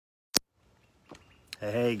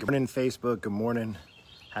Hey, good morning, Facebook. Good morning.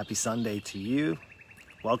 Happy Sunday to you.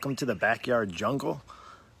 Welcome to the backyard jungle.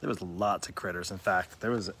 There was lots of critters. In fact,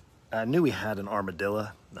 I knew we had an armadillo.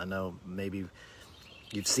 I know maybe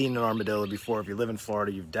you've seen an armadillo before. If you live in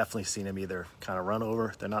Florida, you've definitely seen them either kind of run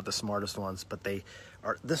over. They're not the smartest ones, but they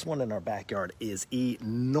are. This one in our backyard is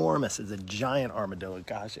enormous. It's a giant armadillo.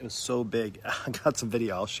 Gosh, it was so big. I got some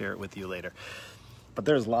video. I'll share it with you later. But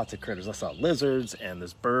there's lots of critters. I saw lizards and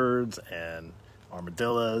there's birds and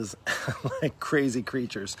armadillos, like crazy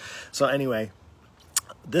creatures. So anyway,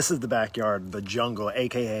 this is the backyard, the jungle,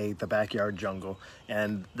 aka the backyard jungle,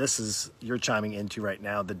 and this is, you're chiming into right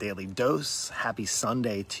now, the Daily Dose. Happy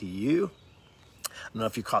Sunday to you. I don't know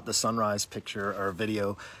if you caught the sunrise picture or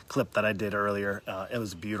video clip that I did earlier. It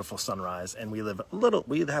was a beautiful sunrise, and we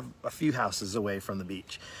have a few houses away from the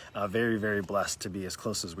beach. Very, very blessed to be as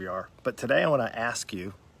close as we are. But today I want to ask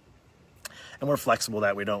you, and we're flexible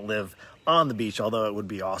that we don't live on the beach, although it would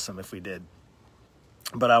be awesome if we did.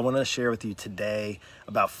 But I want to share with you today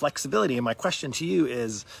about flexibility. And my question to you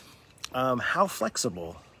is, how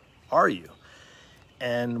flexible are you?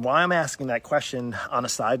 And why I'm asking that question, on a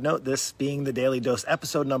side note, this being the Daily Dose,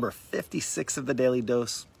 episode number 56 of the Daily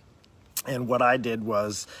Dose. And what I did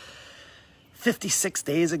was 56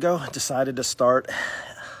 days ago, I decided to start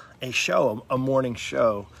a show, a morning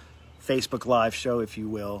show, Facebook Live show, if you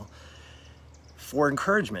will, for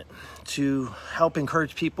encouragement, to help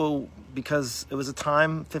encourage people, because it was a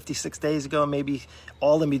time 56 days ago, maybe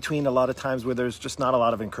all in between, a lot of times where there's just not a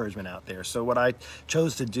lot of encouragement out there. So what I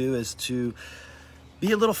chose to do is to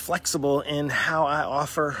be a little flexible in how I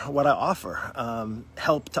offer what I offer,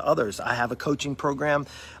 help to others. I have a coaching program.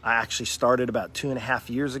 I actually started about 2.5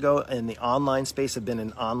 years ago in the online space. I've been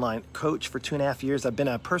an online coach for 2.5 years. I've been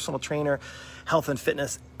a personal trainer, health and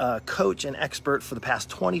fitness coach and expert for the past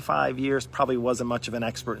 25 years. Probably wasn't much of an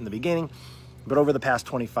expert in the beginning, but over the past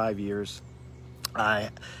 25 years, I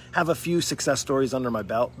have a few success stories under my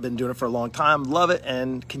belt. Been doing it for a long time, love it,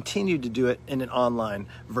 and continue to do it in an online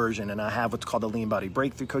version. And I have what's called the Lean Body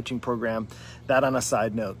Breakthrough Coaching Program. That on a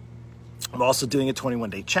side note. I'm also doing a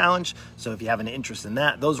 21-day challenge. So if you have an interest in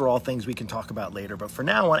that, those are all things we can talk about later. But for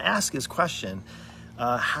now, I want to ask this question,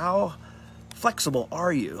 how flexible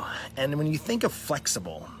are you? And when you think of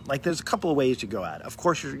flexible, like there's a couple of ways you go at it. Of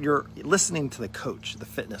course, you're listening to the coach, the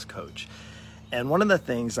fitness coach. And one of the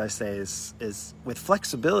things I say is with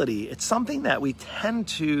flexibility, it's something that we tend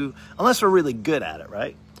to, unless we're really good at it,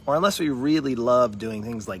 right? Or unless we really love doing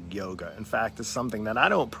things like yoga. In fact, it's something that I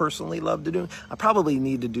don't personally love to do. I probably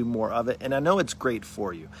need to do more of it. And I know it's great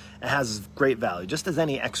for you. It has great value. Just as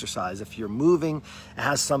any exercise, if you're moving, it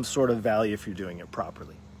has some sort of value if you're doing it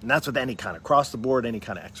properly. And that's with any kind of, across the board, any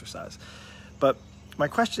kind of exercise. But my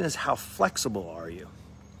question is, how flexible are you?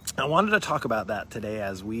 I wanted to talk about that today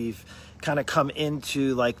as we've kind of come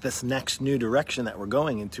into like this next new direction that we're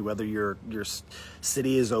going into, whether your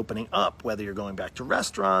city is opening up, whether you're going back to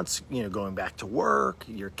restaurants, going back to work,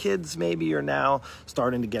 your kids maybe are now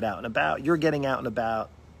starting to get out and about, you're getting out and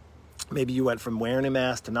about, maybe you went from wearing a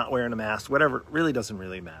mask to not wearing a mask, whatever, it really doesn't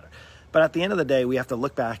really matter. But at the end of the day, we have to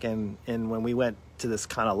look back and when we went to this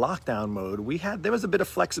kind of lockdown mode, there was a bit of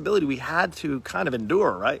flexibility. We had to kind of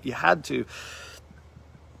endure, right? You had to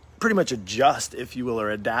pretty much adjust, if you will,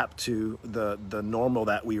 or adapt to the normal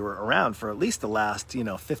that we were around for at least the last,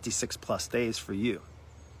 56 plus days for you.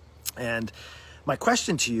 And my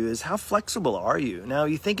question to you is, how flexible are you? Now,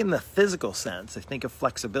 you think in the physical sense, I think of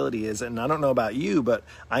flexibility is, and I don't know about you, but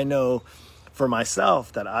I know for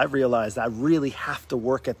myself that I've realized I really have to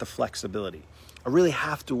work at the flexibility. I really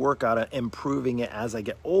have to work on improving it as I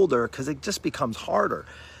get older, because it just becomes harder.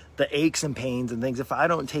 The aches and pains and things, if I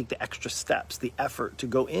don't take the extra steps, the effort to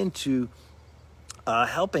go into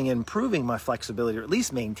helping improving my flexibility, or at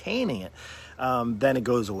least maintaining it, then it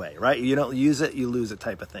goes away, right? You don't use it, you lose it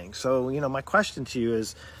type of thing. So, my question to you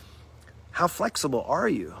is, how flexible are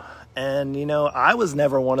you? And, I was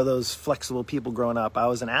never one of those flexible people growing up. I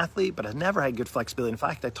was an athlete, but I never had good flexibility. In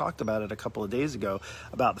fact, I talked about it a couple of days ago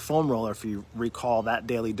about the foam roller, if you recall that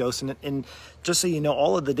daily dose. And just so you know,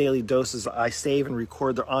 all of the daily doses I save and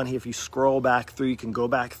record, they're on here. If you scroll back through, you can go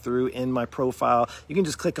back through in my profile. You can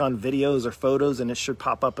just click on videos or photos, and it should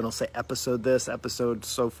pop up, and it'll say episode this, episode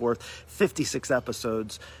so forth, 56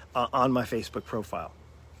 episodes on my Facebook profile.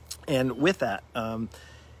 And with that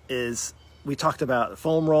we talked about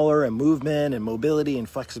foam roller and movement and mobility and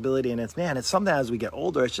flexibility. And it's something as we get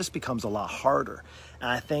older, it just becomes a lot harder. And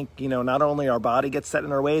I think, not only our body gets set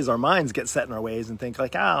in our ways, our minds get set in our ways and think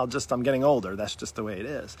like, I'm getting older. That's just the way it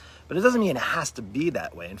is. But it doesn't mean it has to be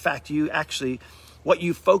that way. In fact, you actually what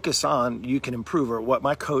you focus on, you can improve, or what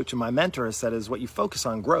my coach and my mentor has said is what you focus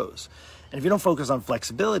on grows. And if you don't focus on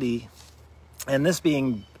flexibility, and this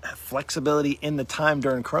being flexibility in the time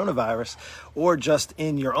during coronavirus, or just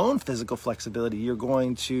in your own physical flexibility, you're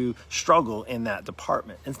going to struggle in that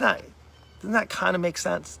department. Doesn't that kind of make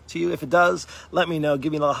sense to you? If it does, let me know.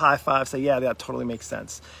 Give me a little high five. Say, yeah, that totally makes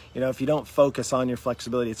sense. You know, if you don't focus on your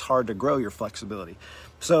flexibility, it's hard to grow your flexibility.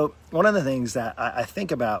 So one of the things that I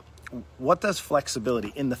think about, what does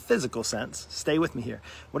flexibility in the physical sense, stay with me here,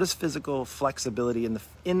 what does physical flexibility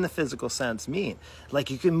in the physical sense mean? Like,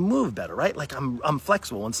 you can move better, right? Like, I'm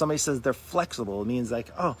flexible. When somebody says they're flexible, it means like,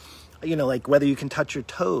 oh, you know, like whether you can touch your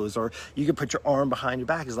toes or you can put your arm behind your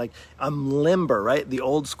back, is like, I'm limber, right? The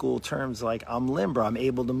old school terms, like, I'm limber, I'm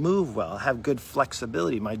able to move well, I have good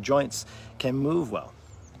flexibility, my joints can move well.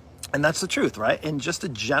 And that's the truth, right? In just a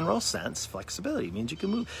general sense, flexibility means you can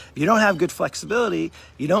move. If you don't have good flexibility,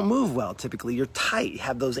 you don't move well. Typically, you're tight, you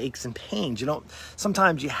have those aches and pains.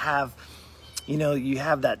 Sometimes you have, you know, you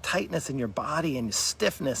have that tightness in your body and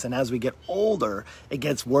stiffness. And as we get older, it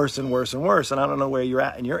gets worse and worse and worse. And I don't know where you're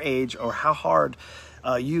at in your age or how hard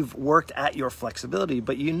you've worked at your flexibility,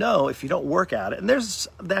 but you know, if you don't work at it, and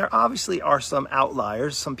there obviously are some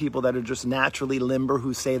outliers, some people that are just naturally limber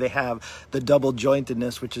who say they have the double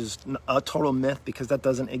jointedness, which is a total myth because that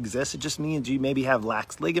doesn't exist. It just means you maybe have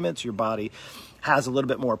lax ligaments, your body has a little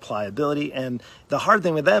bit more pliability, and the hard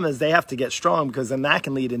thing with them is they have to get strong, because then that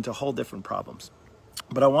can lead into whole different problems.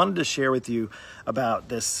 But I wanted to share with you about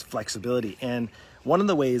this flexibility, and one of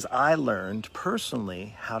the ways I learned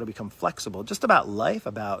personally how to become flexible, just about life,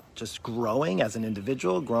 about just growing as an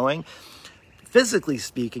individual, growing. Physically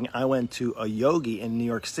speaking, I went to a yogi in New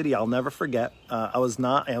York City. I'll never forget. I was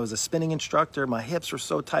a spinning instructor. My hips were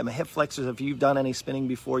so tight. My hip flexors, if you've done any spinning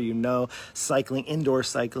before, you know, cycling, indoor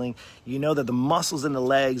cycling, you know that the muscles in the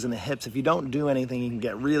legs and the hips, if you don't do anything, you can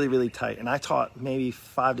get really, really tight. And I taught maybe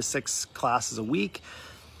 5 to 6 classes a week.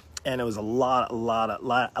 And it was a lot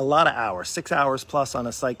of hours, 6 hours plus on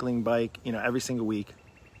a cycling bike, you know, every single week,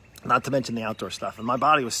 not to mention the outdoor stuff. And my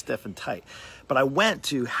body was stiff and tight. But I went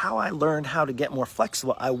to how I learned how to get more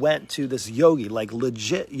flexible. I went to this yogi, like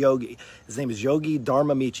legit yogi. His name is Yogi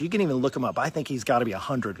Dharma Michi. You can even look him up. I think he's got to be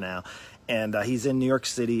 100 now. And he's in New York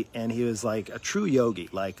City, and he was like a true yogi,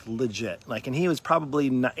 like legit. Like, and he was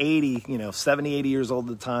probably 80, 70, 80 years old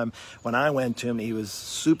at the time. When I went to him, he was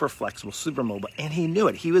super flexible, super mobile, and he knew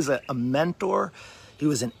it. He was a mentor. He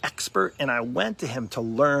was an expert, and I went to him to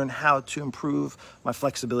learn how to improve my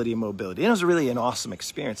flexibility and mobility. And it was really an awesome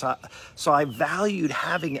experience. So I valued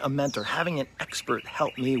having a mentor, having an expert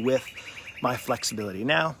help me with my flexibility.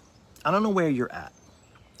 Now, I don't know where you're at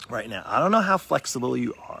right now. I don't know how flexible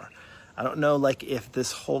you are. I don't know, like, if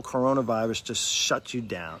this whole coronavirus just shut you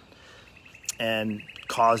down and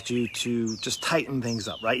caused you to just tighten things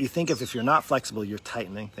up, right? You think if you're not flexible, you're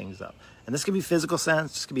tightening things up. And this could be physical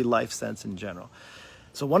sense, this could be life sense in general.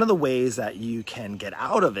 So one of the ways that you can get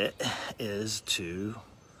out of it is to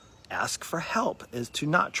ask for help, is to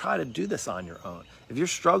not try to do this on your own. If you're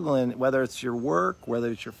struggling, whether it's your work,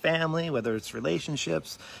 whether it's your family, whether it's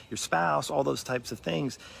relationships, your spouse, all those types of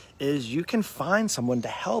things, is you can find someone to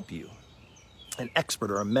help you. An expert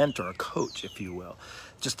or a mentor, a coach, if you will,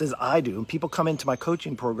 just as I do. When people come into my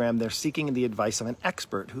coaching program, they're seeking the advice of an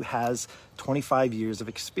expert who has 25 years of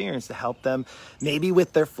experience to help them, maybe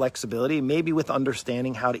with their flexibility, maybe with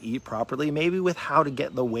understanding how to eat properly, maybe with how to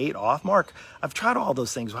get the weight off. Mark, I've tried all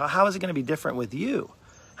those things. How is it going to be different with you?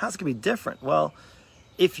 How's it going to be different? Well,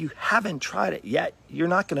 if you haven't tried it yet, you're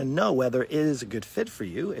not going to know whether it is a good fit for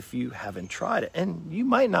you if you haven't tried it. And you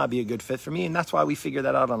might not be a good fit for me, and that's why we figure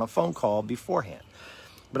that out on a phone call beforehand.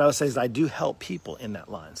 But I would say is I do help people in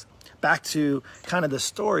that lines. Back to kind of the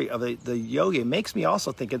story of the yogi, it makes me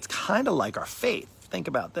also think it's kind of like our faith. Think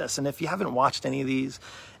about this. And if you haven't watched any of these,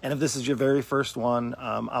 and if this is your very first one,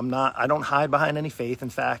 I don't hide behind any faith. In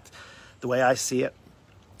fact, the way I see it,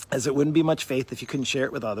 as it wouldn't be much faith if you couldn't share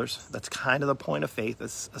it with others. That's kind of the point of faith.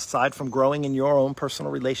 Aside from growing in your own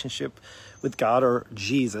personal relationship with God or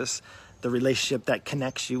Jesus, the relationship that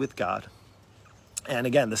connects you with God. And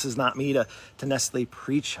again, this is not me to necessarily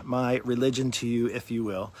preach my religion to you, if you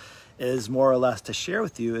will, is more or less to share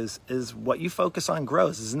with you is what you focus on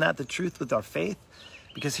grows. Isn't that the truth with our faith?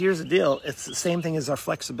 Because here's the deal. It's the same thing as our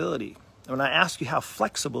flexibility. When I ask you how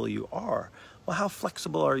flexible you are, well, how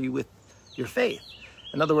flexible are you with your faith?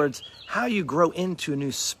 In other words, how you grow into a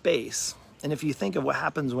new space. And if you think of what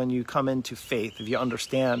happens when you come into faith, if you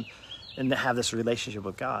understand and have this relationship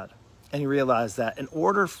with God, and you realize that in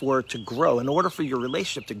order for it to grow, in order for your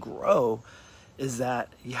relationship to grow, is that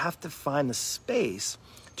you have to find the space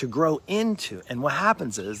to grow into. And what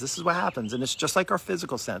happens is, this is what happens, and it's just like our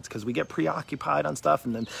physical sense, because we get preoccupied on stuff,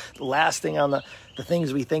 and then the last thing on the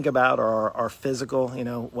things we think about are our physical. You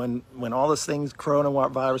know, when all this things,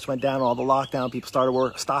 coronavirus went down, all the lockdown, people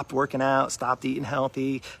stopped working out, stopped eating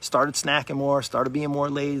healthy, started snacking more, started being more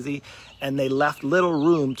lazy, and they left little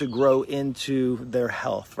room to grow into their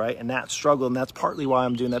health, right? And that struggle, and that's partly why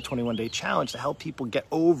I'm doing that 21-day challenge, to help people get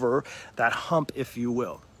over that hump, if you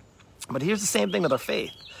will. But here's the same thing with our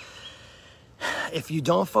faith. If you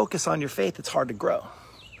don't focus on your faith, it's hard to grow.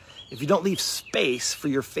 If you don't leave space for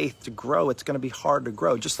your faith to grow, it's going to be hard to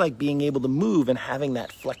grow. Just like being able to move and having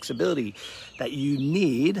that flexibility that you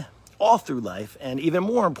need all through life, and even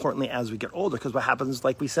more importantly as we get older, because what happens,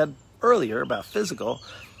 like we said earlier about physical,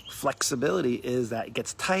 flexibility is that it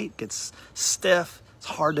gets tight, gets stiff, it's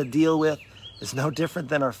hard to deal with. It's no different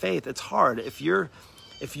than our faith. It's hard. If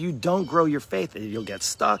you don't grow your faith, you'll get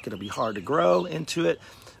stuck. It'll be hard to grow into it.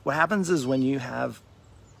 What happens is when you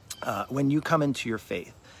come into your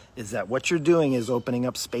faith, is that what you're doing is opening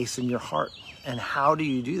up space in your heart. And how do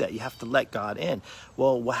you do that? You have to let God in.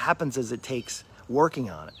 Well, what happens is it takes working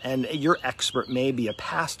on it. And your expert may be a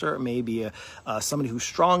pastor, maybe somebody who's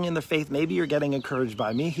strong in their faith. Maybe you're getting encouraged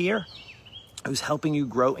by me here, who's helping you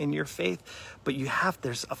grow in your faith. But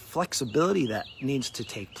there's a flexibility that needs to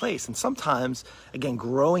take place. And sometimes, again,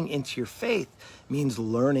 growing into your faith means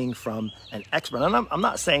learning from an expert. And I'm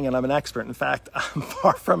not saying that I'm an expert. In fact, I'm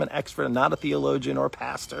far from an expert. I'm not a theologian or a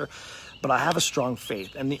pastor, but I have a strong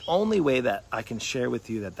faith. And the only way that I can share with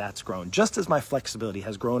you that that's grown, just as my flexibility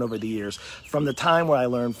has grown over the years, from the time where I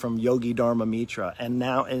learned from Yogi Dharma Mitra, and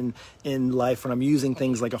now in life when I'm using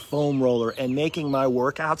things like a foam roller and making my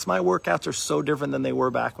workouts are so different than they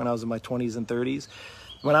were back when I was in my 20s and 30s.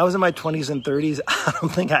 When I was in my 20s and 30s, I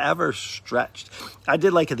don't think I ever stretched. I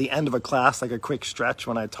did, like at the end of a class, like a quick stretch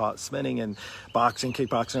when I taught spinning and boxing,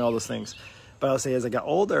 kickboxing, all those things. But I'll say as I got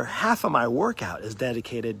older, half of my workout is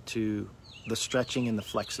dedicated to the stretching and the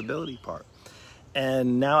flexibility part.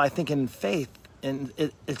 And now I think in faith, and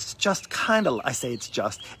it's just kind of,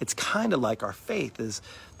 it's kind of like our faith is,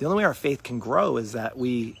 the only way our faith can grow is that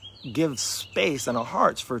we give space in our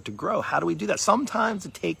hearts for it to grow. How do we do that? Sometimes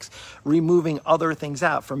it takes removing other things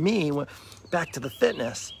out. For me, back to the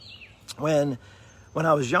fitness, when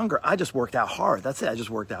I was younger, I just worked out hard. That's it. I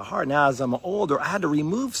just worked out hard. Now, as I'm older, I had to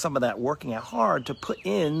remove some of that working out hard to put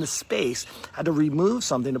in the space. I had to remove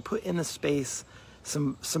something to put in the space,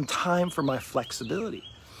 some time for my flexibility.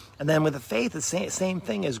 And then with the faith, the same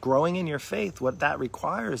thing as growing in your faith. What that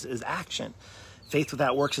requires is action. Faith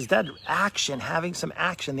without works is dead. Action, having some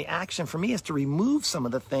action. The action for me is to remove some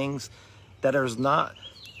of the things that are not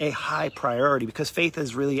a high priority, because faith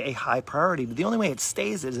is really a high priority. But the only way it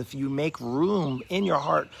stays is if you make room in your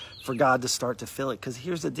heart for God to start to fill it. Because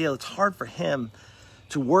here's the deal. It's hard for him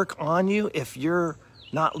to work on you if you're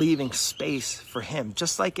not leaving space for him.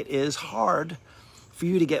 Just like it is hard for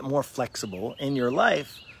you to get more flexible in your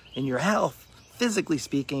life, in your health, physically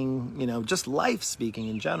speaking, just life speaking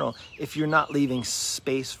in general, if you're not leaving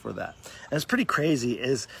space for that. And it's pretty crazy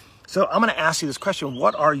so I'm going to ask you this question.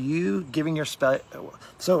 What are you giving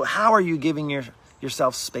so how are you giving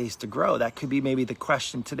yourself space to grow? That could be maybe the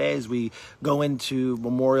question today as we go into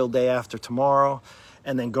Memorial Day after tomorrow,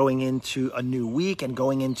 and then going into a new week and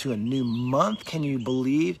going into a new month. Can you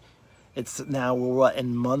believe it's now, we're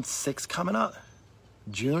in month 6 coming up?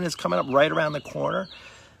 June is coming up right around the corner.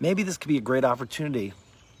 Maybe this could be a great opportunity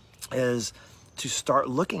is to start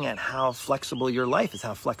looking at how flexible your life is,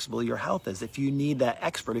 how flexible your health is. If you need that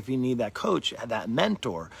expert, if you need that coach, that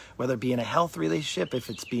mentor, whether it be in a health relationship, if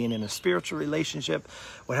it's being in a spiritual relationship,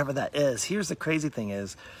 whatever that is. Here's the crazy thing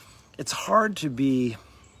is, it's hard to be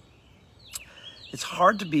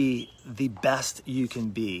the best you can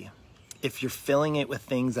be if you're filling it with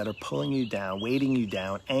things that are pulling you down, weighting you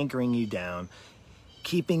down, anchoring you down,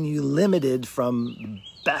 keeping you limited from the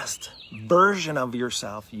best version of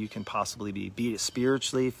yourself you can possibly be it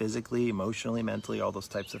spiritually, physically, emotionally, mentally, all those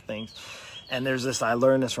types of things. And there's this, I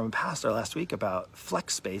learned this from a pastor last week about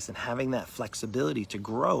flex space and having that flexibility to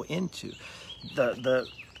grow into.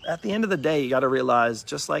 At the end of the day, you got to realize,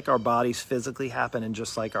 just like our bodies physically happen and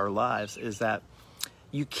just like our lives, is that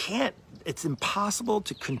it's impossible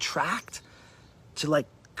to contract, to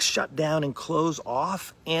shut down and close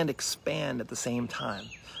off and expand at the same time.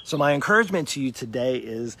 So my encouragement to you today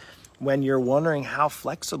is, when you're wondering how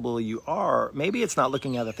flexible you are, maybe it's not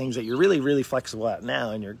looking at the things that you're really, really flexible at now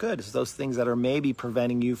and you're good. It's those things that are maybe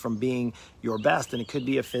preventing you from being your best. And it could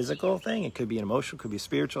be a physical thing, it could be an emotional, it could be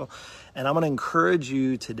spiritual. And I'm going to encourage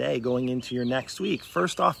you today going into your next week.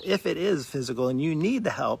 First off, if it is physical and you need the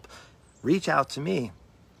help, reach out to me.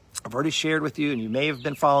 I've already shared with you, and you may have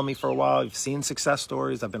been following me for a while. You've seen success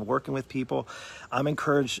stories. I've been working with people. I'm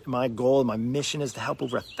encouraged. My goal, my mission is to help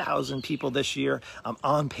over 1,000 people this year. I'm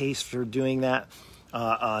on pace for doing that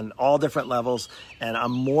on all different levels, and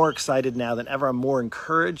I'm more excited now than ever. I'm more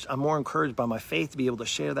encouraged. I'm more encouraged by my faith to be able to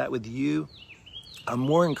share that with you. I'm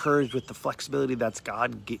more encouraged with the flexibility that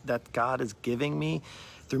God is giving me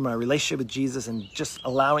through my relationship with Jesus, and just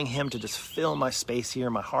allowing him to just fill my space here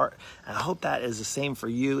in my heart. And I hope that is the same for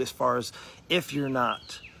you, as far as if you're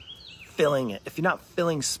not filling it, if you're not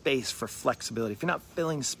filling space for flexibility, if you're not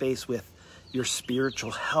filling space with your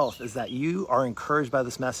spiritual health, is that you are encouraged by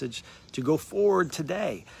this message to go forward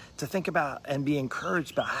today, to think about and be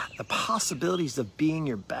encouraged by the possibilities of being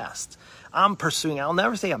your best. I'll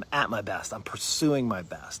never say I'm at my best. I'm pursuing my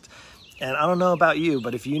best. And I don't know about you,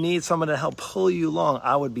 but if you need someone to help pull you along,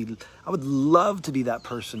 I would love to be that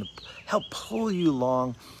person to help pull you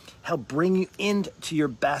along, help bring you into your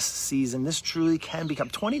best season. This truly can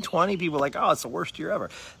become 2020. People are like, oh, it's the worst year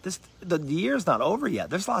ever. The year's not over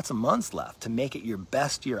yet. There's lots of months left to make it your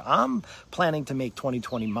best year. I'm planning to make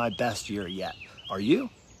 2020 my best year yet. Are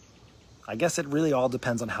you? I guess it really all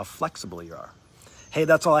depends on how flexible you are. Hey,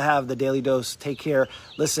 that's all I have, the Daily Dose. Take care.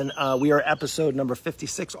 Listen, we are episode number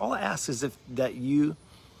 56. All I ask is if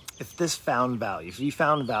this found value, if you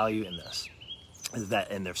found value in this,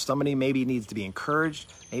 and if somebody maybe needs to be encouraged,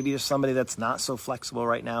 maybe there's somebody that's not so flexible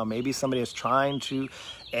right now, maybe somebody is trying to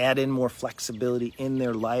add in more flexibility in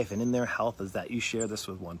their life and in their health, is that you share this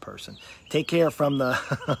with one person. Take care from the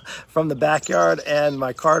from the backyard, and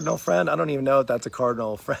my cardinal friend, I don't even know if that's a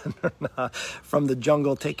cardinal friend or not, from the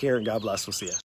jungle. Take care and God bless. We'll see you.